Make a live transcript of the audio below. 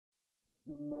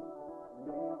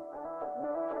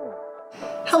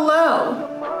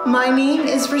Hello, my name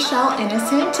is Rochelle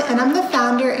Innocent and I'm the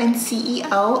founder and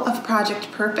CEO of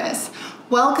Project Purpose.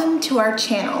 Welcome to our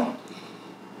channel.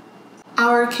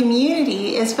 Our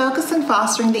community is focused on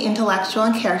fostering the intellectual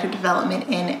and character development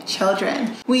in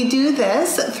children. We do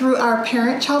this through our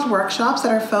parent-child workshops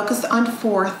that are focused on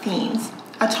 4 themes: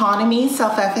 autonomy,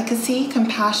 self-efficacy,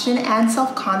 compassion, and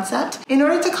self-concept, in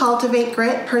order to cultivate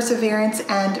grit, perseverance,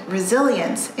 and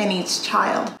resilience in each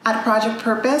child. At Project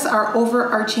Purpose, our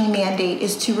overarching mandate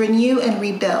is to renew and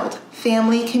rebuild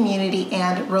family, community,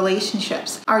 and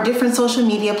relationships. Our different social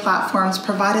media platforms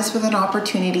provide us with an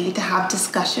opportunity to have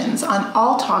discussions on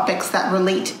all topics that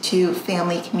relate to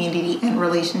family, community, and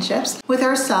relationships with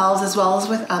ourselves as well as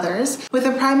with others, with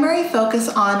a primary focus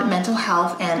on mental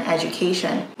health and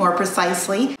education. More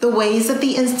precisely, the ways that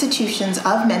the institutions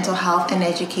of mental health and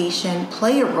education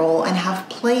play a role and have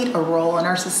played a role in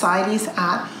our societies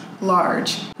at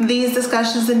large. These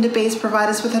discussions and debates provide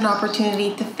us with an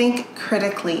opportunity to think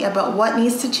critically about what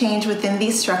needs to change within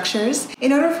these structures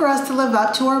in order for us to live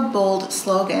up to our bold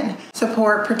slogan: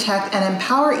 support, protect, and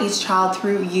empower each child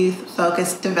through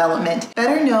youth-focused development,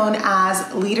 better known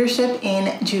as leadership in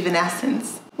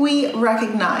juvenescence. We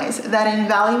recognize that in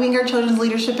valuing our children's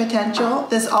leadership potential,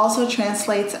 this also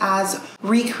translates as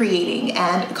recreating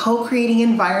and co-creating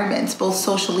environments, both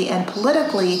socially and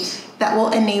politically, that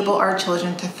will enable our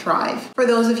children to thrive. For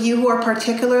those of you who are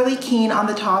particularly keen on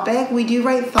the topic, we do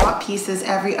write thought pieces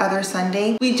every other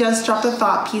Sunday. We just dropped a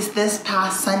thought piece this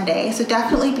past Sunday, so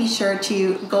definitely be sure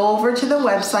to go over to the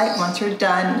website once you're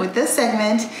done with this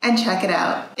segment and check it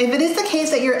out. If it is the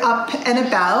case that you're up and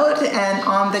about and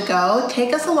on the go,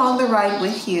 take us along the ride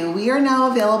with you. We are now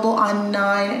available on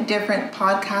 9 different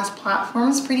podcast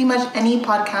platforms, pretty much any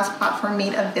podcast platform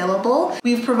made available.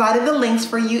 We've provided the links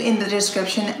for you in the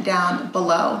description down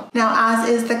below. Now, as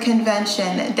is the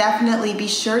convention, definitely be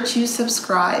sure to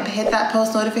subscribe. Hit that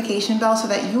post notification bell so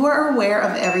that you are aware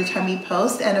of every time we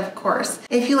post. And of course,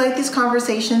 if you like these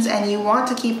conversations and you want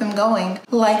to keep them going,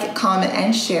 like, comment,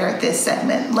 and share this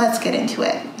segment. Let's get into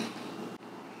it.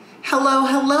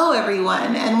 Hello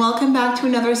everyone, and welcome back to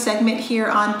another segment here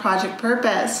on Project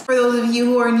Purpose. For those of you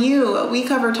who are new, we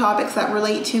cover topics that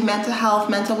relate to mental health,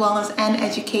 mental wellness, and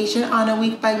education on a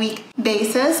week-by-week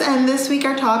basis, and this week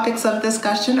our topics of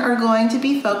discussion are going to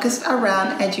be focused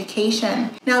around education.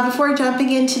 Now, before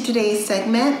jumping into today's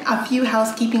segment, a few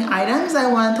housekeeping items.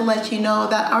 I wanted to let you know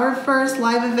that our first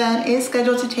live event is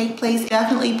scheduled to take place.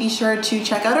 Definitely be sure to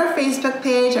check out our Facebook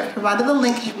page. I've provided the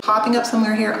link popping up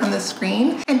somewhere here on the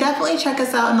screen, and definitely check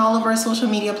us out on all of our social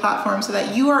media platforms so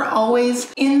that you are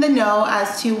always in the know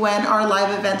as to when our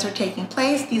live events are taking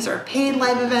place. These are paid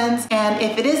live events, and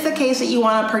if it is the case that you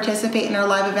want to participate in our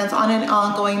live events on an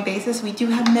ongoing basis, we do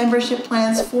have membership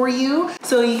plans for you,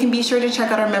 so you can be sure to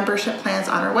check out our membership plans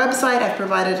on our website. I've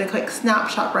provided a quick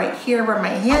snapshot right here where my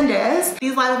hand is.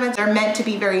 These live events are meant to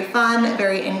be very fun,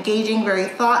 very engaging, very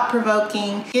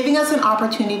thought-provoking, giving us an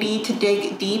opportunity to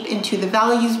dig deep into the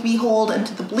values we hold and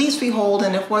to the beliefs we hold,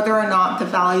 and if whether or not the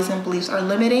values and beliefs are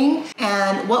limiting,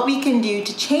 and what we can do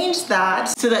to change that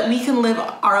so that we can live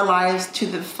our lives to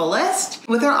the fullest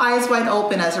with our eyes wide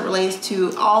open as it relates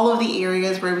to all of the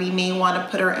areas where we may want to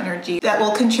put our energy that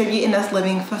will contribute in us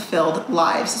living fulfilled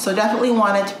lives. So definitely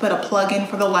wanted to put a plug in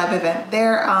for the live event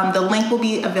there. The link will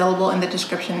be available in the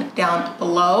description down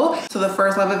below. So the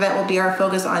first live event will be our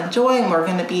focus on joy, and we're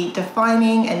going to be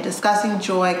defining and discussing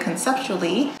joy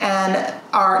conceptually, and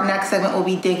our next segment will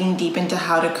be digging deep into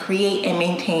how to create and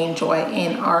maintain joy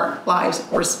in our lives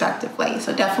respectively.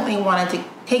 So definitely wanted to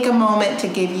take a moment to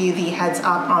give you the heads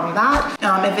up on that.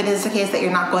 If it is the case that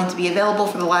you're not going to be available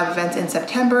for the live events in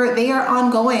September, they are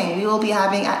ongoing. We will be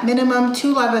having at minimum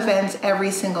 2 live events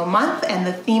every single month, and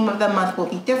the theme of the month will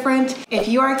be different. If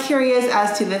you are curious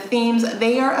as to the themes,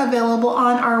 they are available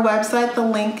on our website. The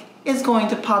link is going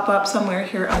to pop up somewhere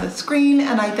here on the screen,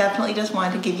 and I definitely just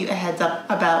wanted to give you a heads up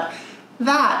about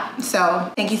that.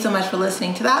 So thank you so much for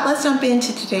listening to that. Let's jump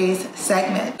into today's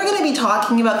segment. We're going to be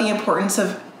talking about the importance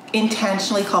of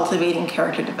intentionally cultivating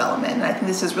character development. And I think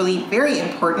this is really very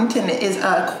important, and it is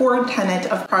a core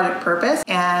tenet of Project Purpose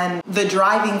and the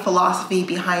driving philosophy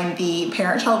behind the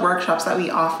parent-child workshops that we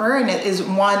offer. And it is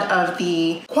one of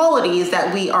the qualities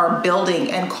that we are building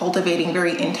and cultivating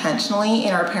very intentionally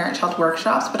in our parent-child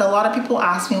workshops. But a lot of people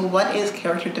ask me, what is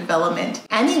character development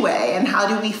anyway? And how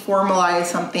do we formalize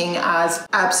something as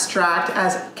abstract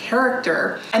as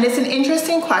character? And it's an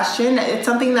interesting question. It's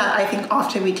something that I think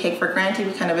often we take for granted.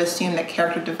 We kind of assume that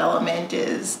character development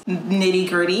is nitty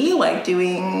gritty, like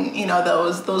doing,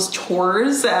 those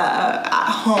chores at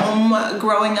home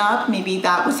growing up. Maybe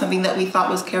that was something that we thought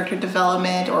was character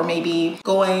development, or maybe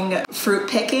going fruit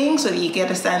picking so that you get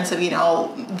a sense of,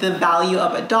 the value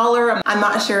of $1. I'm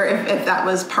not sure if that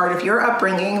was part of your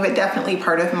upbringing, but definitely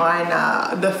part of mine.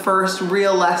 The first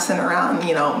real lesson around,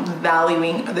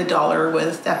 valuing the dollar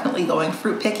was definitely going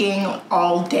fruit picking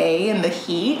all day in the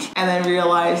heat, and then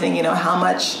realizing, how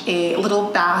much a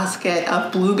little basket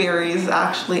of blueberries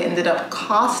actually ended up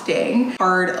costing.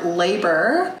 Hard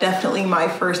labor, definitely my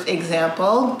first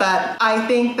example. But I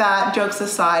think that, jokes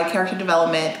aside, character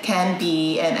development can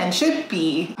be and should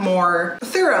be more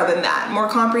thorough than that, more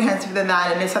comprehensive than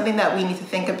that, and it's something that we need to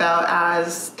think about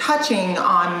as touching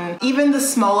on even the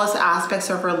smallest aspects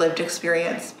of our lived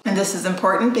experience. And this is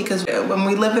important because when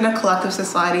we live in a collective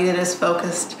society that is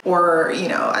focused, or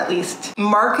at least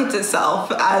markets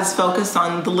itself as focused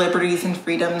on the liberties and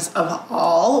freedoms of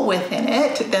all within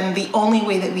it, then the only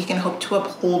way that we can hope to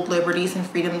uphold liberties and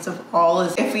freedoms of all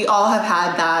is if we all have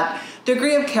had that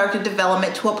degree of character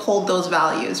development to uphold those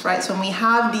values, right? So when we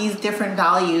have these different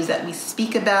values that we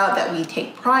speak about, that we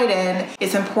take pride in,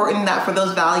 it's important that for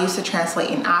those values to translate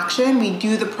in action, we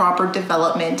do the proper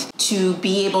development to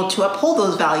be able to uphold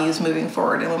those values moving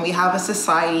forward. And when we have a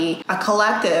society, a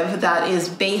collective that is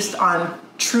based on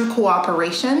true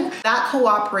cooperation, that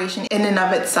cooperation in and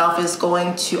of itself is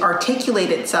going to articulate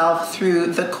itself through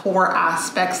the core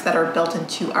aspects that are built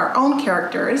into our own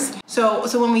characters. So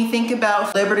when we think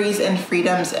about liberties and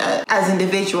freedoms as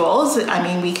individuals,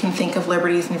 we can think of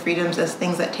liberties and freedoms as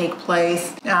things that take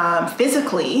place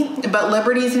physically, but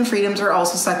liberties and freedoms are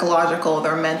also psychological,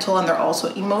 they're mental, and they're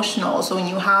also emotional. So when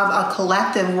you have a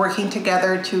collective working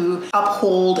together to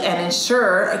uphold and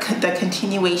ensure the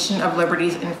continuation of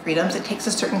liberties and freedoms, it takes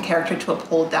a certain character to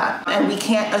uphold that. And we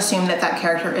can't assume that that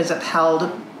character is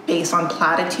upheld based on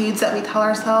platitudes that we tell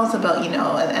ourselves about,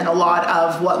 and a lot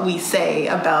of what we say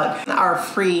about our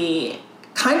free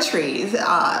countries,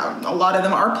 a lot of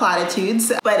them are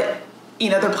platitudes, but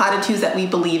they're platitudes that we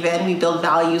believe in. We build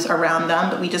values around them,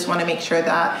 but we just want to make sure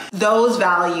that those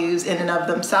values in and of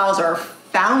themselves are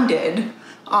founded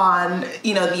on,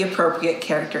 the appropriate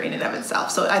character in and of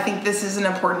itself. So I think this is an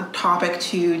important topic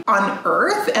to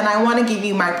unearth, and I want to give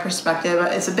you my perspective.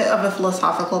 It's a bit of a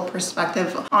philosophical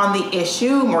perspective on the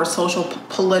issue, more social,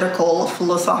 political,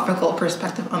 philosophical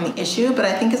perspective on the issue, but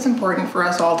I think it's important for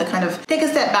us all to kind of take a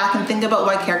step back and think about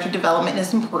why character development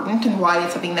is important and why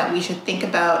it's something that we should think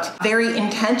about very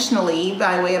intentionally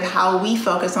by way of how we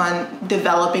focus on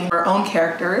developing our own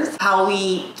characters, how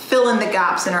we fill in the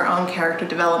gaps in our own character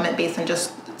development based on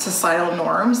just societal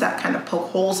norms that kind of poke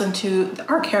holes into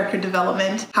our character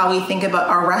development, how we think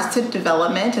about arrested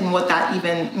development and what that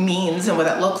even means and what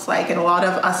that looks like. And a lot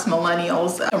of us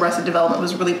millennials, Arrested Development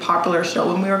was a really popular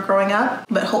show when we were growing up.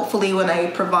 But hopefully when I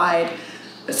provide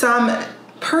some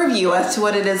purview as to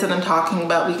what it is that I'm talking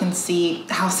about, we can see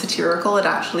how satirical it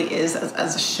actually is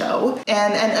as a show.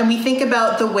 And we think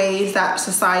about the ways that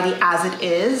society as it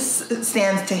is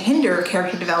stands to hinder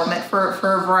character development for a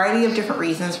variety of different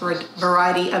reasons, for a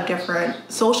variety of different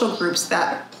social groups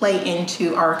that play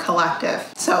into our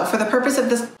collective. So for the purpose of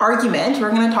this argument,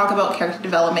 we're going to talk about character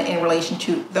development in relation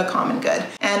to the common good.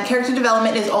 And character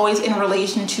development is always in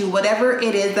relation to whatever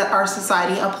it is that our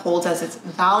society upholds as its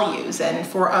values. And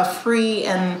for a free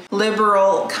and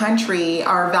liberal country,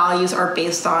 our values are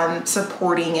based on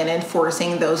supporting and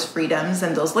enforcing those freedoms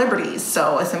and those liberties.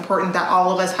 So it's important that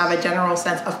all of us have a general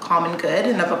sense of common good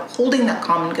and of upholding that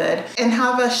common good and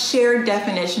have a shared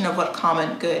definition of what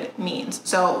common good means.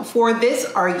 So for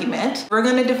this argument, we're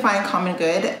going to define common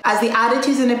good as the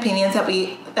attitudes and opinions that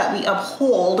we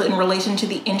uphold in relation to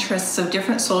the interests of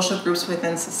different social groups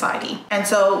within society. And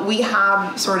so we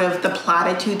have sort of the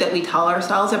platitude that we tell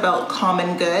ourselves about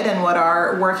common good and what our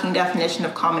working definition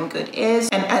of common good is,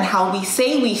 and how we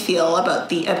say we feel about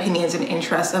the opinions and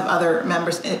interests of other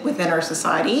members within our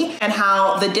society, and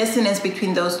how the dissonance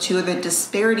between those two, the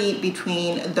disparity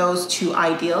between those two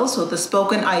ideals, so the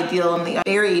spoken ideal and the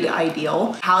buried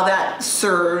ideal, how that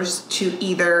serves to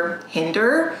either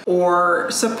hinder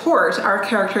or support our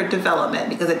character development,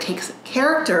 because it takes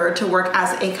character to work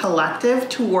as a collective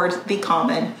towards the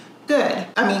common good.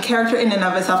 I mean, character in and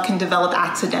of itself can develop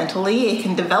accidentally. It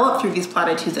can develop through these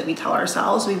platitudes that we tell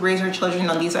ourselves. We raise our children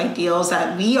on these ideals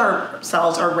that we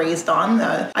ourselves are raised on,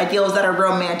 the ideals that are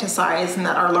romanticized and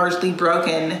that are largely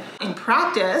broken in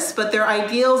practice, but they're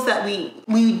ideals that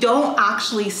we don't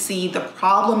actually see the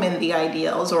problem in the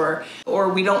ideals, or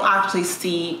we don't actually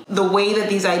see the way that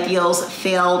these ideals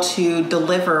fail to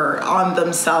deliver on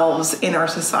themselves in our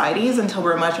societies until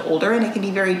we're much older. And it can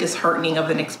be very disheartening of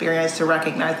an experience to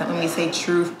recognize that when we say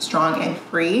truth, strong, and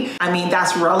free, I mean,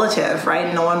 that's relative,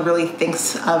 right? No one really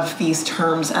thinks of these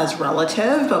terms as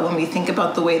relative, but when we think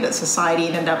about the way that society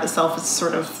in and of itself is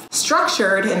sort of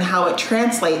structured and how it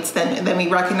translates, then we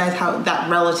recognize how that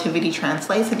relativity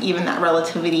translates, and even that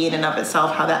relativity in and of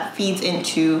itself, how that feeds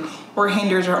into or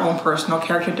hinders our own personal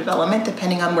character development,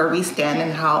 depending on where we stand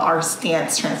and how our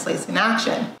stance translates in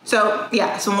action. So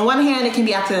on the one hand, it can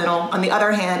be accidental. On the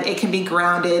other hand, it can be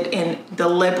grounded in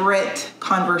deliberate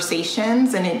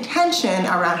conversations and intention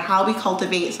around how we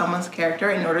cultivate someone's character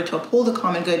in order to uphold the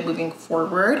common good moving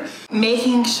forward,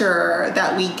 making sure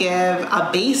that we give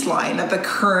a baseline of the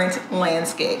current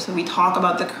landscape. So we talk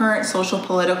about the current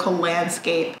social-political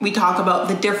landscape. We talk about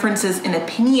the differences in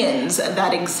opinions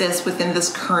that exist within this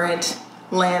current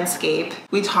landscape.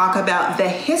 We talk about the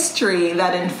history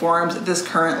that informs this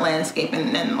current landscape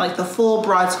and like the full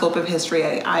broad scope of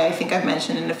history. I think I've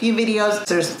mentioned in a few videos,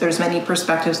 there's many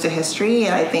perspectives to history,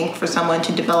 and I think for someone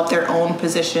to develop their own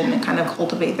position and kind of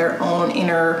cultivate their own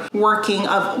inner working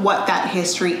of what that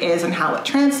history is and how it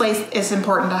translates, it's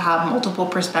important to have multiple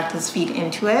perspectives feed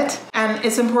into it. And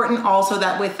it's important also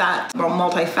that with that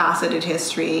multifaceted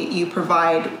history, you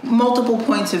provide multiple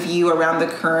points of view around the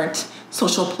current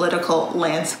social political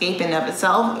landscape in of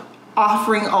itself,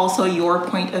 offering also your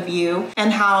point of view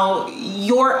and how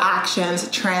your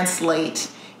actions translate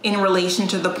in relation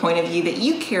to the point of view that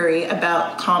you carry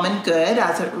about common good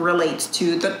as it relates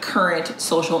to the current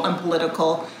social and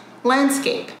political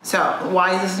landscape. So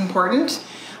why is this important?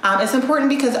 It's important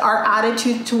because our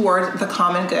attitude towards the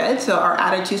common good, so our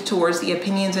attitudes towards the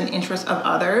opinions and interests of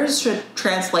others, should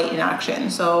translate in action.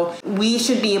 So we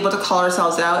should be able to call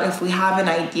ourselves out if we have an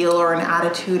ideal or an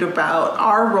attitude about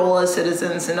our role as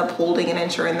citizens in upholding and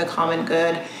ensuring the common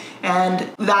good, and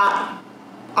that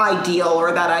ideal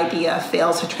or that idea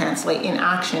fails to translate in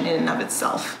action in and of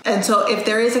itself. And so if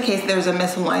there is a case, there's a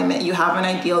misalignment, you have an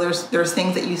ideal, there's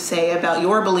things that you say about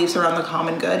your beliefs around the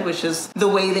common good, which is the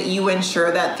way that you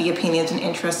ensure that the opinions and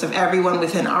interests of everyone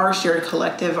within our shared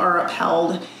collective are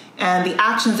upheld, and the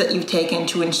actions that you've taken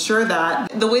to ensure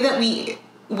that, the way that we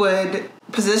would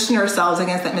position ourselves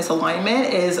against that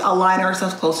misalignment is align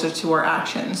ourselves closer to our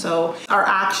actions. So our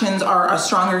actions are a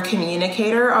stronger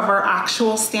communicator of our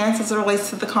actual stance as it relates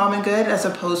to the common good, as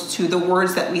opposed to the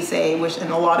words that we say, which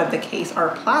in a lot of the case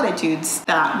are platitudes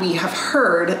that we have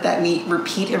heard, that we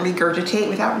repeat and regurgitate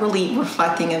without really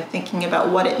reflecting and thinking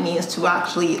about what it means to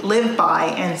actually live by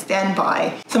and stand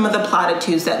by some of the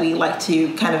platitudes that we like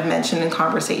to kind of mention in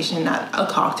conversation at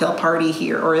a cocktail party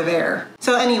here or there.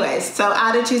 So anyways, so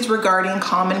attitudes regarding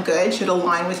common good should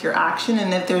align with your action,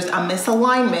 and if there's a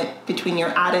misalignment between your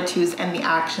attitudes and the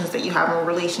actions that you have in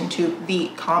relation to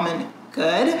the common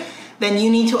good, then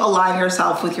you need to align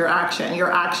yourself with your action.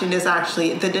 Your action is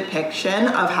actually the depiction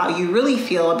of how you really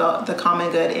feel about the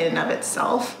common good in and of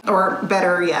itself. Or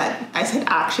better yet, I said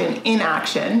action in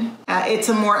action. It's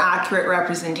a more accurate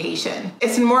representation.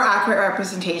 It's a more accurate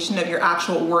representation of your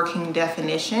actual working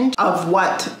definition of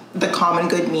what the common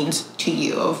good means to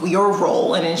you, of your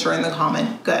role in ensuring the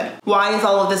common good. Why is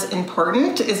all of this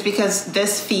important? Is because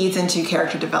this feeds into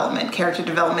character development. Character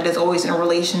development is always in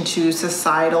relation to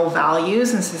societal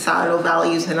values, and societal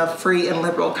values in a free and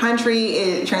liberal country,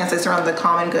 it translates around the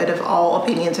common good of all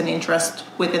opinions and interests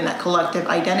within that collective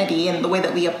identity. And the way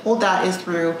that we uphold that is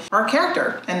through our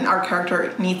character, and our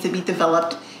character needs to be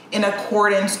developed in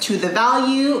accordance to the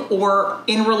value or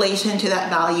in relation to that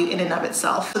value in and of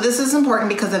itself. So this is important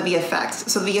because of the effects.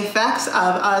 So the effects of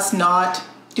us not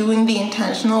doing the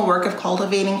intentional work of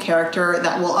cultivating character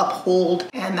that will uphold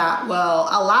and that will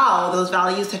allow those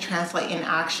values to translate in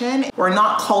action. We're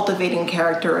not cultivating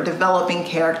character or developing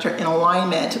character in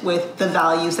alignment with the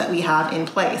values that we have in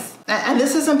place. And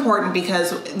this is important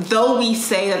because though we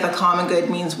say that the common good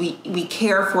means we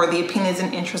care for the opinions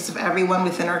and interests of everyone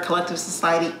within our collective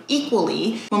society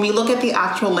equally, when we look at the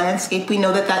actual landscape, we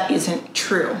know that that isn't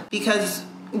true, because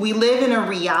we live in a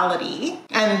reality,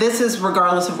 and this is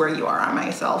regardless of where you are. I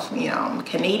myself, I'm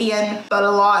Canadian, but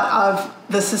a lot of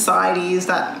the societies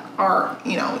that are,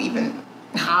 even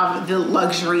have the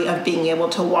luxury of being able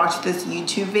to watch this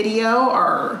YouTube video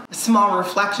or small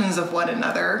reflections of one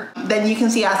another, then you can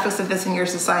see aspects of this in your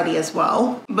society as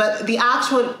well. But the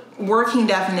actual working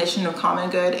definition of common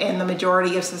good in the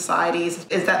majority of societies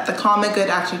is that the common good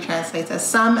actually translates as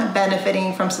some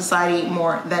benefiting from society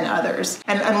more than others.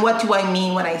 And what do I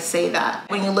mean when I say that?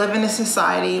 When you live in a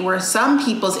society where some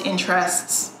people's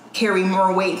interests carry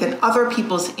more weight than other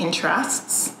people's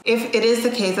interests, if it is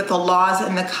the case that the laws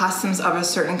and the customs of a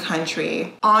certain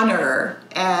country honor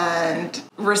and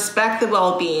respect the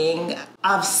well-being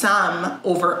of some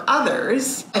over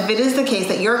others, if it is the case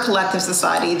that your collective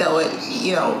society, though it,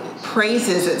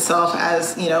 praises itself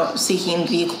as, seeking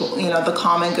the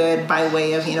common good by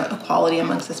way of, equality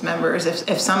amongst its members,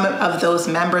 if some of those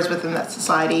members within that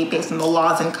society, based on the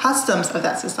laws and customs of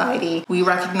that society, we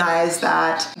recognize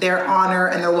that their honor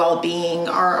and their well-being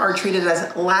are treated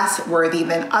as less worthy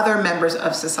than other members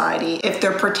of society, if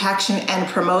their protection and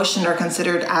promotion are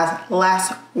considered as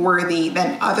less worthy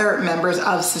than other members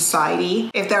of society,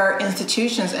 if there are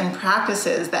institutions and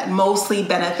practices that mostly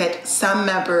benefit some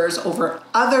members over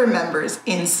other members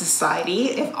in society,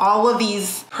 if all of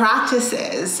these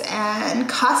practices and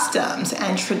customs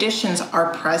and traditions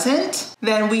are present,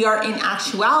 then we are in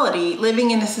actuality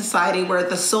living in a society where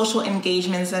the social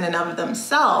engagements in and of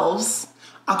themselves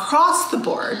across the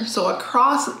board, so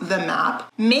across the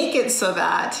map, make it so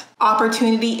that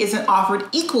opportunity isn't offered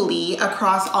equally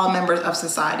across all members of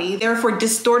society, therefore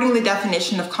distorting the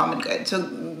definition of common good. So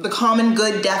the common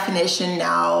good definition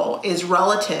now is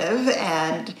relative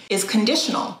and is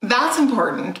conditional. That's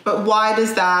important, but why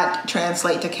does that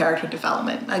translate to character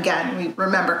development? Again, we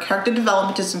remember character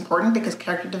development is important because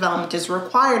character development is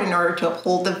required in order to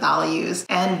uphold the values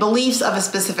and beliefs of a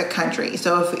specific country.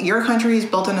 So if your country is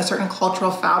built on a certain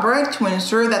cultural fabric, to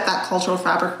ensure that that cultural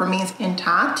fabric remains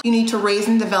intact, you need to raise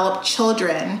and develop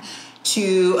children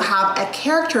to have a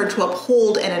character to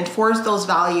uphold and enforce those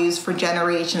values for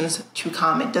generations to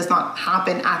come. It does not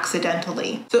happen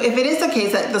accidentally. So if it is the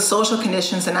case that the social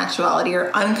conditions in actuality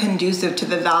are unconducive to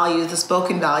the values, the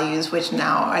spoken values, which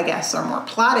now I guess are more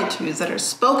platitudes that are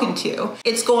spoken to,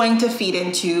 it's going to feed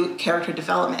into character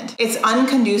development. It's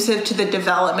unconducive to the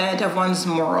development of one's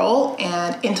moral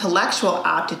and intellectual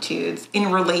aptitudes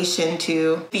in relation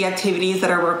to the activities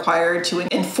that are required to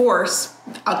enforce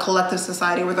a collective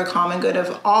society where the common good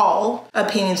of all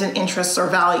opinions and interests are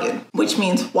valued, which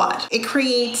means what? It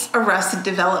creates arrested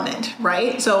development,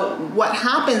 right? So what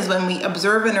happens when we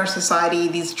observe in our society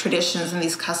these traditions and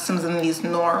these customs and these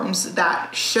norms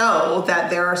that show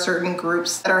that there are certain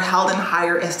groups that are held in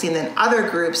higher esteem than other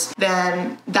groups,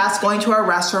 then that's going to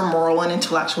arrest our moral and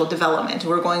intellectual development.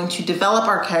 We're going to develop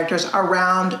our characters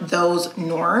around those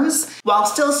norms while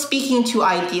still speaking to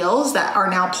ideals that are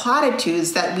now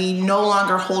platitudes that we no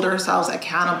longer hold ourselves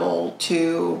accountable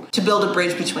to build a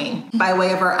bridge between by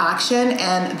way of our action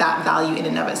and that value in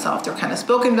and of itself. They're kind of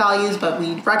spoken values, but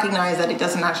we recognize that it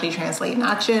doesn't actually translate in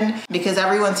action because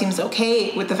everyone seems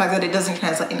okay with the fact that it doesn't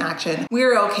translate in action.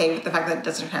 We're okay with the fact that it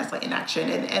doesn't translate in action.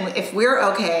 And if we're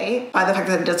okay by the fact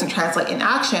that it doesn't translate in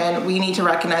action, we need to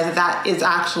recognize that that is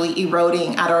actually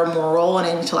eroding at our moral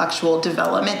and intellectual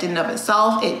development in and of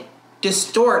itself. It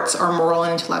distorts our moral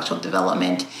and intellectual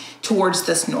development towards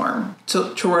this norm.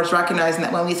 So towards recognizing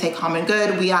that when we say common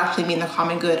good, we actually mean the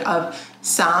common good of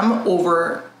some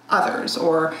over others,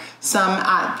 or some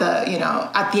at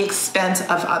the expense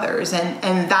of others.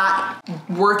 And that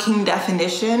working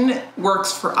definition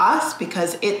works for us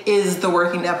because it is the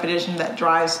working definition that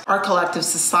drives our collective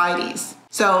societies.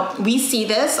 So we see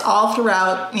this all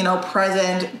throughout,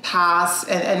 present, past,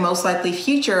 and most likely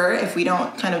future if we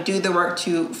don't kind of do the work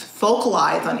to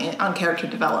focalize on character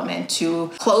development, to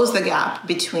close the gap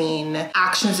between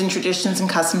actions and traditions and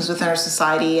customs within our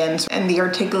society and the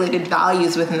articulated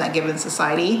values within that given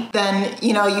society. Then,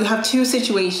 you have two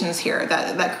situations here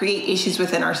that create issues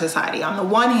within our society. On the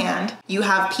one hand, you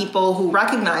have people who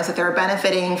recognize that they're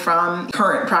benefiting from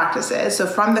current practices, so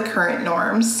from the current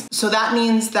norms. So that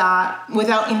means that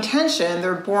without intention,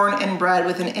 they're born and bred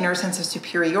with an inner sense of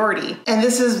superiority. And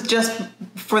this is just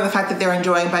for the fact that they're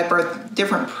enjoying by birth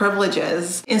different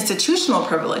privileges, institutional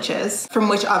privileges, from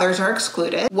which others are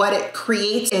excluded. What it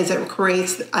creates is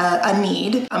a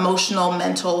need, emotional,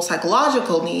 mental,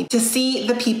 psychological need, to see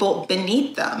the people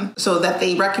beneath them so that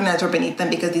they recognize or beneath them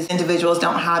because these individuals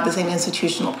don't have the same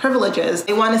institutional privileges.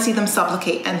 They want to see them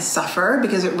supplicate and suffer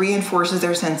because it reinforces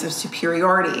their sense of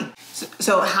superiority.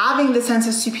 So having the sense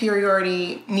of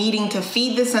superiority, needing to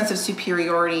feed the sense of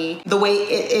superiority, the way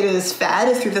it is fed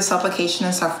is through the supplication condition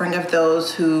and suffering of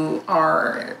those who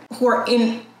are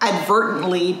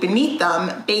inadvertently beneath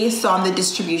them based on the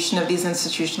distribution of these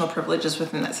institutional privileges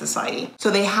within that society.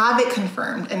 So they have it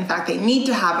confirmed. In fact, they need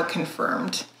to have it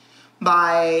confirmed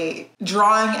by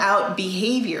drawing out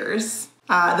behaviors,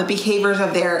 the behaviors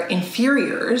of their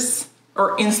inferiors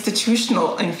or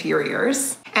institutional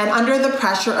inferiors. And under the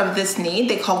pressure of this need,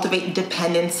 they cultivate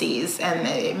dependencies, and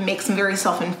it makes them very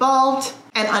self-involved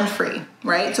and unfree,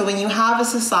 right? So when you have a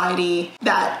society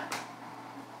that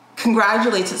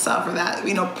congratulates itself or that,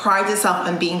 prides itself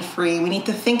on being free, we need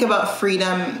to think about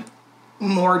freedom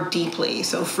more deeply.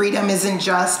 So freedom isn't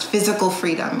just physical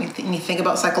freedom. You think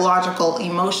about psychological,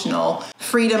 emotional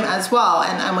freedom as well.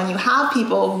 And when you have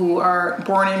people who are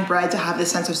born and bred to have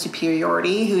this sense of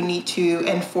superiority, who need to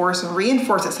enforce and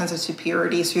reinforce that sense of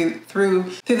superiority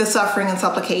through the suffering and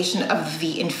supplication of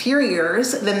the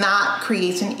inferiors, then that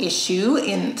creates an issue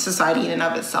in society in and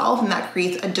of itself, and that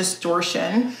creates a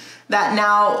distortion that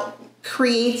now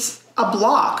creates a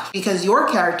block, because your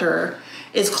character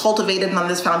is cultivated on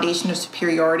this foundation of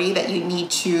superiority that you need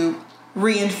to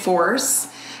reinforce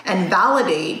and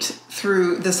validate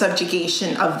through the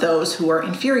subjugation of those who are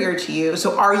inferior to you.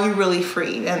 So are you really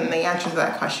free? And the answer to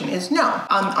that question is no.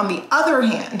 On the other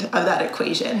hand of that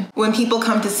equation, when people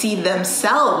come to see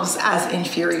themselves as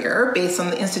inferior based on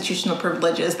the institutional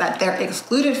privileges that they're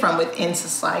excluded from within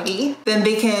society, then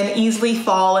they can easily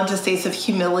fall into states of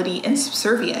humility and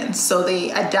subservience. So they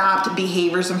adapt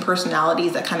behaviors and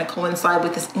personalities that kind of coincide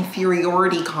with this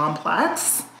inferiority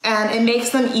complex. And it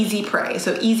makes them easy prey.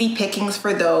 So easy pickings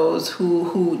for those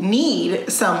who need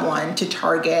someone to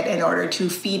target in order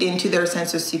to feed into their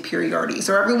sense of superiority.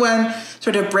 So everyone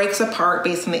sort of breaks apart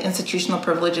based on the institutional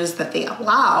privileges that they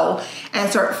allow and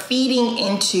start feeding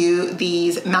into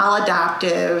these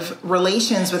maladaptive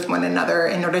relations with one another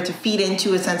in order to feed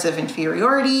into a sense of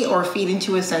inferiority or feed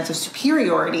into a sense of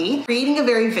superiority, creating a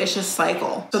very vicious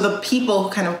cycle. So the people who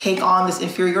kind of take on this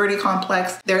inferiority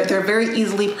complex, they're very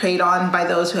easily preyed on by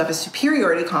those who have a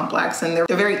superiority complex, and they're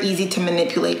very easy to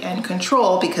manipulate and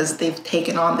control because they've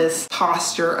taken on this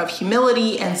posture of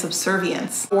humility and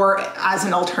subservience. Or as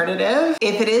an alternative,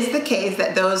 if it is the case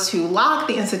that those who lack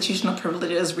the institutional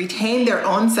privileges retain their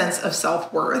own sense of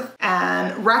self-worth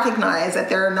and recognize that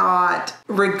they're not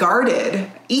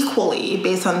regarded equally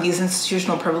based on these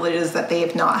institutional privileges that they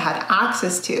have not had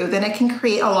access to, then it can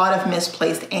create a lot of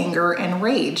misplaced anger and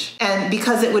rage. And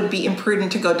because it would be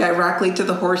imprudent to go directly to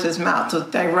the horse's mouth, so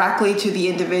directly to the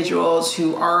individuals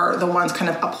who are the ones kind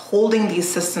of upholding these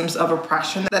systems of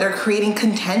oppression that are creating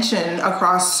contention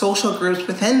across social groups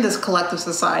within this collective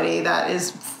society that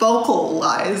is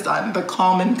focalized on the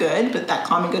common good, but that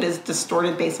common good is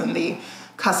distorted based on the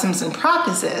customs and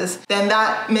practices, then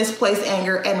that misplaced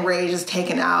anger and rage is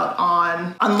taken out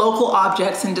on local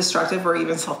objects in destructive or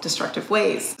even self-destructive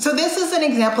ways. So this is an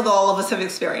example that all of us have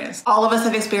experienced. All of us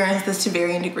have experienced this to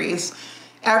varying degrees.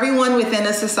 Everyone within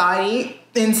a society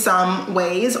in some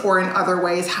ways or in other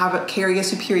ways carry a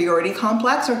superiority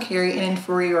complex or carry an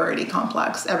inferiority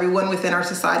complex. Everyone within our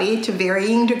society to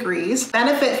varying degrees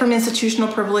benefit from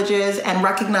institutional privileges and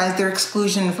recognize their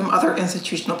exclusion from other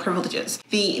institutional privileges.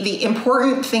 The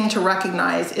important thing to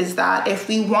recognize is that if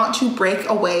we want to break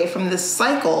away from this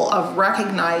cycle of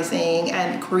recognizing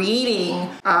and creating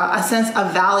a sense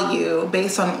of value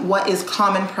based on what is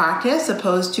common practice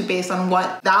opposed to based on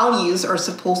what values are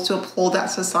supposed to uphold that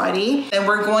society, then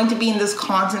we're going to be in this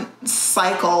constant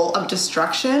cycle of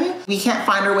destruction. We can't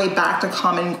find our way back to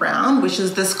common ground, which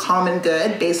is this common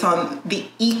good based on the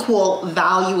equal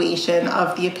valuation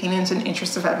of the opinions and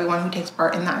interests of everyone who takes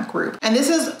part in that group. And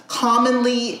this is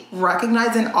commonly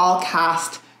recognized in all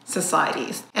caste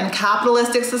societies. And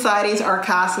capitalistic societies are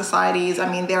caste societies.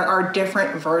 I mean, there are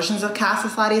different versions of caste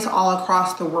societies all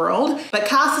across the world, but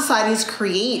caste societies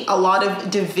create a lot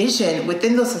of division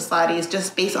within those societies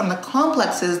just based on the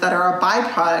complexes that are a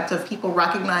byproduct of people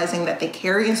recognizing that they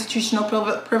carry institutional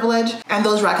privilege and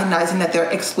those recognizing that they're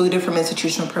excluded from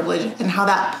institutional privilege and how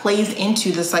that plays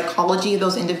into the psychology of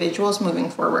those individuals moving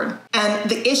forward. And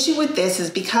the issue with this is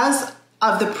because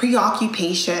of the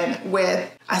preoccupation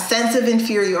with a sense of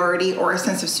inferiority or a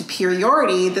sense of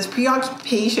superiority, this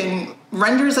preoccupation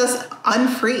renders us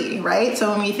unfree, right?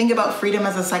 So when we think about freedom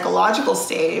as a psychological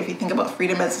state, if you think about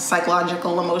freedom as a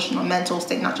psychological, emotional, mental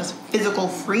state, not just physical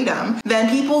freedom, then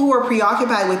people who are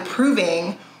preoccupied with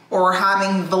proving or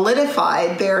having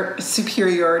validified their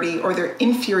superiority or their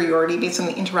inferiority based on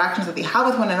the interactions that they have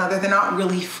with one another, they're not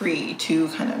really free to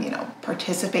kind of,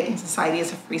 participate in society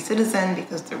as a free citizen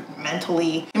because they're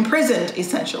mentally imprisoned,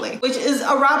 essentially, which is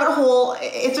a rabbit hole.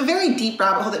 It's a very deep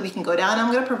rabbit hole that we can go down.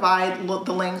 I'm going to provide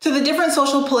the link to the different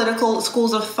social political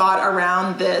schools of thought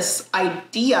around this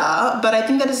idea, but I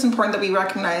think that it's important that we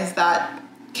recognize that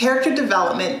character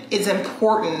development is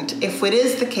important if it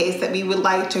is the case that we would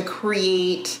like to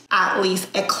create at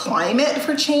least a climate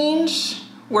for change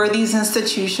where these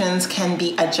institutions can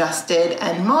be adjusted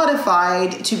and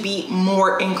modified to be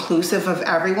more inclusive of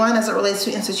everyone as it relates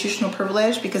to institutional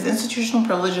privilege, because institutional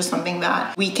privilege is something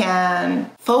that we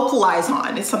can focalize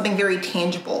on. It's something very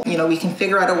tangible. We can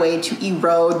figure out a way to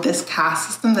erode this caste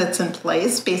system that's in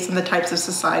place based on the types of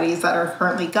societies that are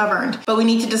currently governed. But we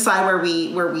need to decide where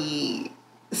we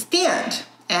stand.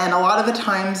 And a lot of the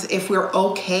times, if we're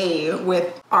okay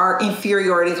with our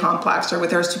inferiority complex or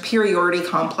with our superiority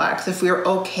complex, if we're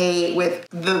okay with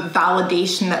the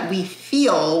validation that we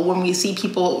feel when we see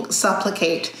people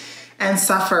supplicate and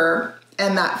suffer,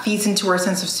 and that feeds into our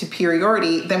sense of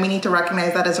superiority, then we need to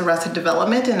recognize that as arrested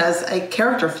development and as a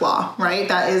character flaw, right?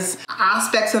 That is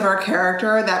aspects of our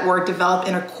character that were developed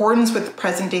in accordance with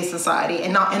present day society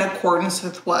and not in accordance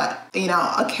with what,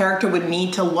 a character would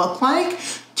need to look like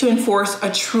to enforce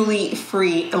a truly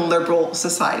free and liberal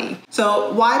society.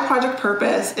 So why Project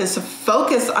Purpose is to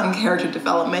focus on character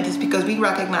development is because we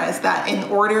recognize that in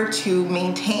order to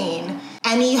maintain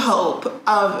any hope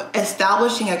of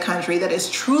establishing a country that is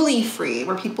truly free,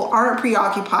 where people aren't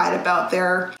preoccupied about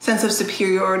their sense of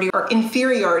superiority or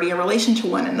inferiority in relation to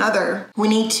one another, we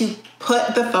need to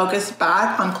put the focus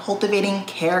back on cultivating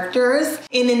characters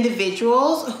in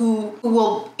individuals who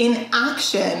will, in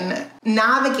action,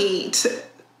 navigate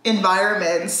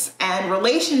environments and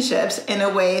relationships in a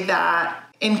way that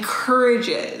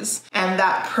encourages and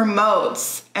that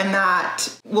promotes and that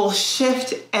will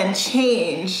shift and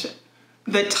change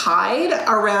the tide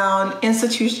around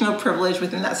institutional privilege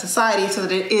within that society so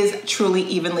that it is truly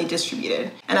evenly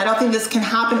distributed. And I don't think this can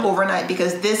happen overnight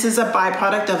because this is a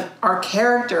byproduct of our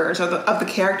characters, or of the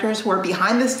characters who are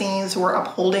behind the scenes, who are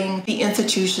upholding the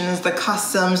institutions, the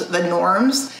customs, the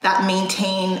norms that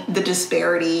maintain the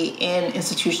disparity in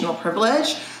institutional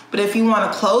privilege. But if you want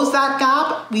to close that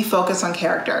gap, we focus on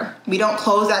character. We don't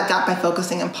close that gap by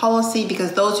focusing on policy,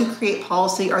 because those who create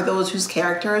policy are those whose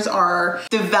characters are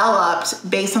developed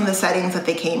based on the settings that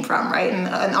they came from, right?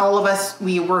 And all of us,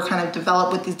 we were kind of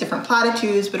developed with these different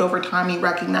platitudes, but over time we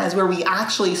recognize where we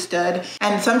actually stood.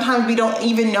 And sometimes we don't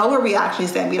even know where we actually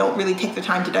stand. We don't really take the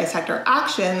time to dissect our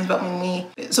actions, but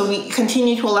we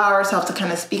continue to allow ourselves to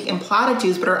kind of speak in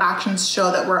platitudes, but our actions show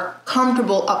that we're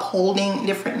comfortable upholding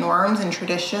different norms and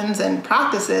traditions and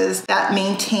practices that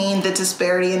maintain the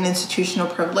disparity in institutional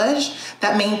privilege,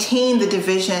 that maintain the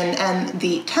division and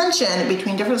the tension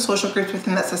between different social groups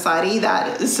within that society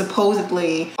that is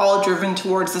supposedly all driven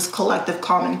towards this collective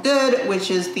common good, which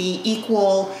is the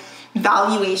equal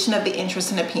valuation of the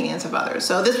interests and opinions of others.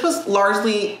 So this was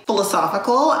largely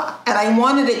philosophical, and I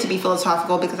wanted it to be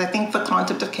philosophical because I think the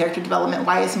concept of character development,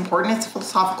 why it's important, it's a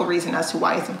philosophical reason as to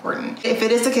why it's important. If it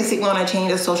is the case that we want to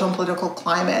change the social and political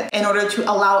climate in order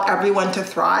to allow everyone to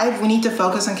thrive, we need to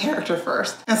focus on character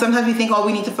first. And sometimes we think,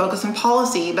 we need to focus on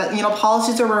policy, but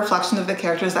policies are a reflection of the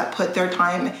characters that put their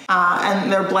time and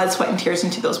their blood, sweat, and tears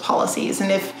into those policies.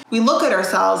 And if we look at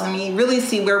ourselves and we really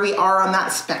see where we are on that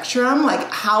spectrum, like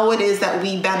how it is that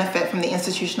we benefit from the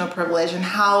institutional privilege and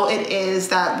how it is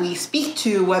that we speak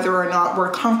to whether or not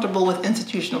we're comfortable with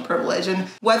institutional privilege and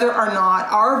whether or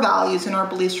not our values and our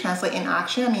beliefs translate in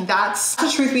action. I mean, that's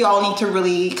the truth we all need to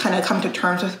really kind of come to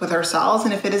terms with ourselves.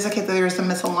 And if it is the case that there's a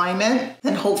misalignment,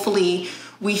 then hopefully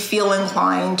we feel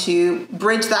inclined to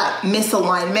bridge that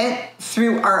misalignment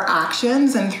through our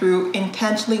actions and through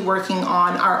intentionally working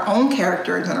on our own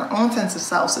characters and our own sense of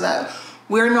self, so that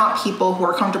we're not people who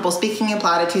are comfortable speaking in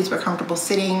platitudes, but comfortable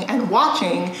sitting and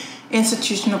watching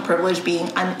institutional privilege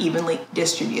being unevenly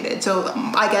distributed. So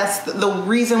I guess the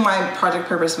reason why Project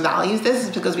Purpose values this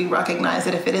is because we recognize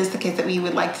that if it is the case that we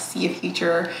would like to see a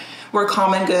future where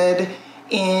common good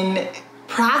in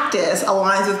practice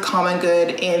aligns with common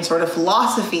good in sort of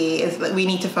philosophy, is that we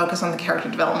need to focus on the character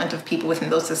development of people within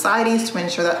those societies to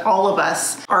ensure that all of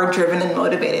us are driven and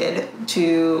motivated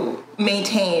to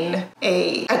maintain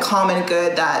a common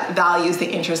good that values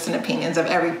the interests and opinions of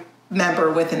every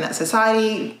member within that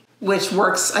society, which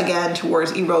works again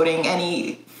towards eroding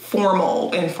any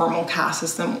formal, informal caste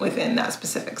system within that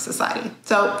specific society.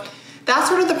 So that's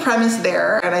sort of the premise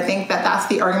there. And I think that that's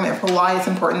the argument for why it's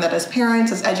important that as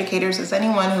parents, as educators, as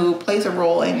anyone who plays a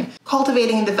role in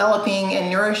cultivating, developing, and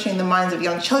nourishing the minds of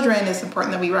young children, it's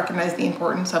important that we recognize the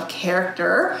importance of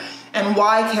character and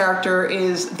why character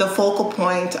is the focal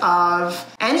point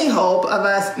of any hope of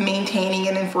us maintaining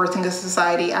and enforcing a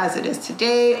society as it is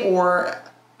today, or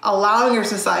allowing our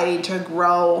society to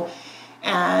grow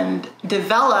and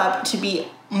develop to be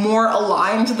more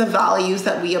aligned to the values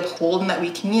that we uphold and that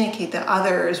we communicate to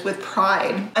others with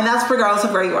pride. And that's regardless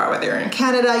of where you are, whether you're in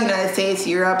Canada, United States,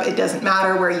 Europe, it doesn't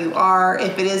matter where you are.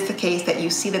 If it is the case that you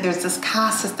see that there's this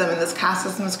caste system, and this caste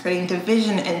system is creating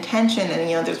division and tension,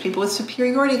 and there's people with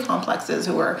superiority complexes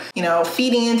who are,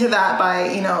 feeding into that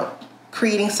by,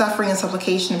 creating suffering and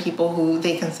supplication in people who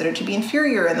they consider to be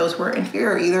inferior, and those who are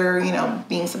inferior either,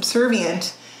 being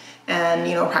subservient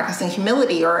and practicing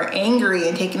humility, or angry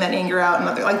and taking that anger out,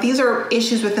 and these are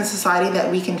issues within society that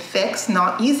we can fix,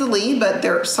 not easily, but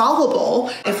they're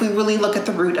solvable if we really look at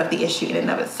the root of the issue in and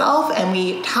of itself, and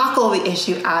we tackle the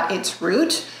issue at its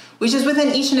root, which is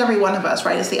within each and every one of us,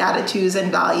 right? It's the attitudes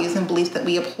and values and beliefs that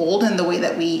we uphold, and the way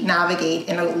that we navigate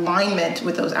in alignment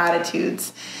with those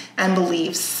attitudes and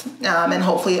beliefs. And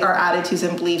hopefully our attitudes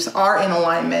and beliefs are in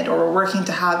alignment, or we're working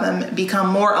to have them become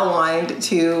more aligned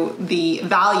to the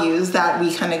values that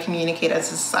we kind of communicate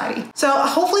as a society. So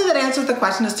hopefully that answers the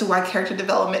question as to why character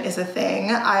development is a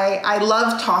thing. I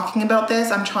love talking about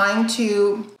this. I'm trying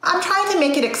to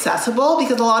make it accessible,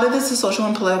 because a lot of this is social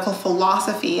and political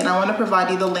philosophy, and I want to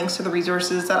provide you the links to the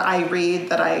resources that I read,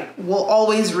 that I will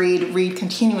always read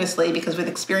continuously, because with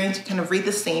experience you kind of read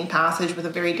the same passage with a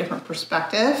very different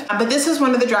perspective. But this is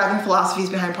one of the driving philosophies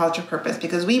behind Project Purpose,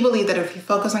 because we believe that if we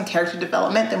focus on character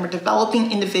development, then we're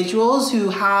developing individuals who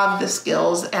have the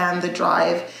skills and the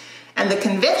drive and the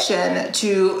conviction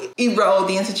to erode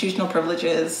the institutional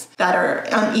privileges that are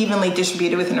unevenly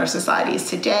distributed within our societies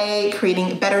today,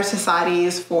 creating better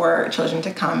societies for children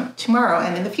to come tomorrow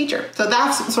and in the future. So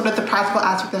that's sort of the practical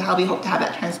aspect of how we hope to have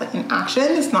that translate in action.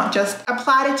 It's not just a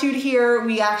platitude here.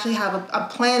 We actually have a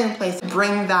plan in place to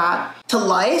bring that to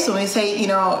life. So when we say,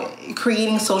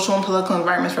 creating social and political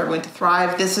environments for everyone to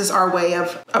thrive, this is our way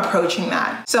of approaching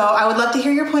that. So I would love to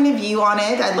hear your point of view on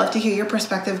it. I'd love to hear your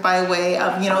perspective by way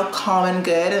of, common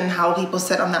good, and how people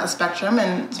sit on that spectrum,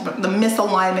 and the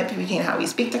misalignment between how we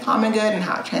speak to common good and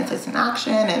how it translates in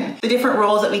action, and the different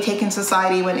roles that we take in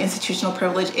society when institutional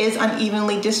privilege is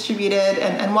unevenly distributed,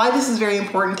 and why this is very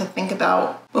important to think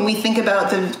about when we think about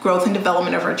the growth and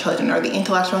development of our children, or the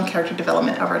intellectual and character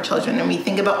development of our children, and we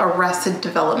think about arrested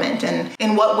development, and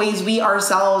in what ways we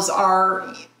ourselves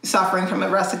are suffering from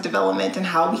arrested development, and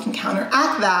how we can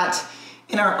counteract that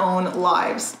in our own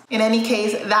lives. In any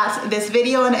case, that's this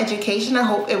video on education. I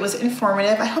hope it was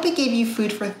informative. I hope it gave you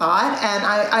food for thought. And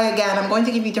I'm going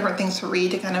to give you different things to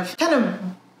read to kind of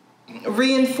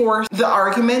reinforce the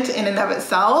argument in and of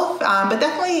itself. But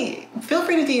definitely feel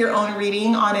free to do your own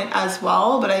reading on it as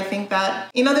well. But I think that,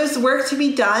 there's work to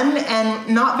be done,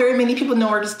 and not very many people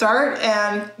know where to start.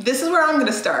 And this is where I'm going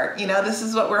to start. This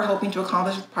is what we're hoping to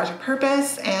accomplish with Project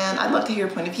Purpose. And I'd love to hear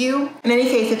your point of view. In any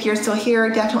case, if you're still here,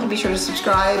 definitely be sure to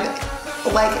subscribe,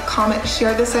 like, comment,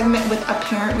 share this segment with a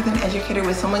parent, with an educator,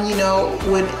 with someone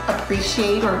would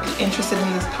appreciate or be interested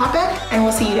in this topic. And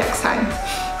we'll see you next time.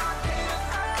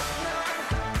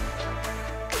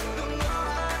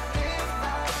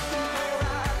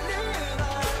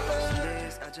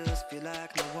 Feel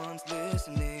like no one's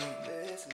listening.